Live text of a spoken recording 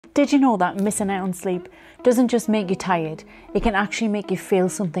Did you know that missing out on sleep doesn't just make you tired, it can actually make you feel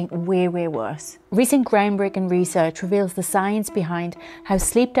something way worse. Recent groundbreaking research reveals the science behind how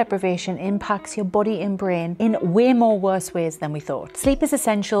sleep deprivation impacts your body and brain in way more worse ways than we thought. Sleep is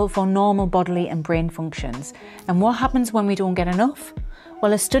essential for normal bodily and brain functions. And what happens when we don't get enough?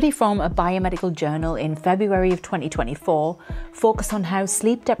 Well, a study from a biomedical journal in February of 2024 focused on how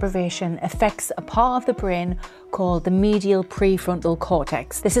sleep deprivation affects a part of the brain called the medial prefrontal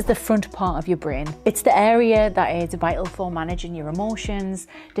cortex. This is the front part of your brain. It's the area that is vital for managing your emotions,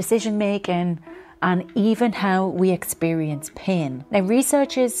 decision making, and even how we experience pain. Now,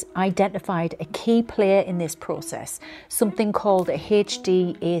 researchers identified a key player in this process, something called a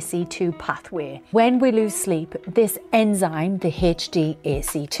HDAC2 pathway. When we lose sleep, this enzyme, the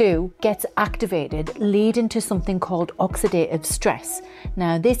HDAC2, gets activated, leading to something called oxidative stress.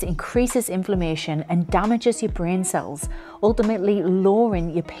 Now, this increases inflammation and damages your brain cells, ultimately lowering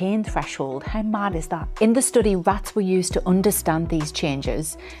your pain threshold. How mad is that? In the study, rats were used to understand these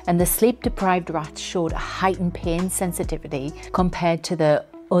changes, and the sleep-deprived rats showed a heightened pain sensitivity compared to the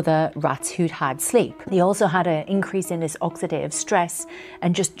other rats who'd had sleep. They also had an increase in this oxidative stress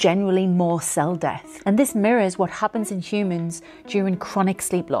and just generally more cell death. And this mirrors what happens in humans during chronic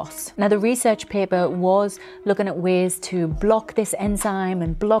sleep loss. Now, the research paper was looking at ways to block this enzyme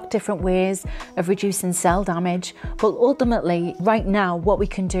and block different ways of reducing cell damage. But ultimately, right now, what we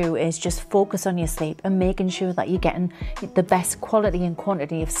can do is just focus on your sleep and making sure that you're getting the best quality and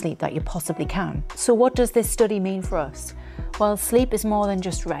quantity of sleep that you possibly can. So what does this study mean for us? Well, sleep is more than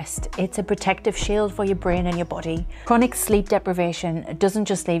just rest. It's a protective shield for your brain and your body. Chronic sleep deprivation doesn't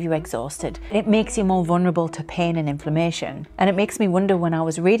just leave you exhausted. It makes you more vulnerable to pain and inflammation. And it makes me wonder, when I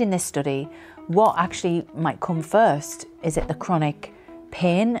was reading this study, what actually might come first? Is it the chronic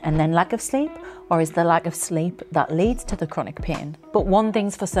pain and then lack of sleep? Or is the lack of sleep that leads to the chronic pain? But one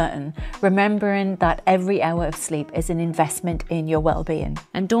thing's for certain, remembering that every hour of sleep is an investment in your well-being.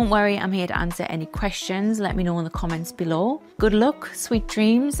 And don't worry, I'm here to answer any questions. Let me know in the comments below. Good luck, sweet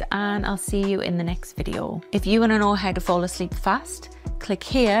dreams, and I'll see you in the next video. If you want to know how to fall asleep fast, click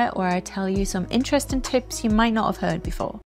here where I tell you some interesting tips you might not have heard before.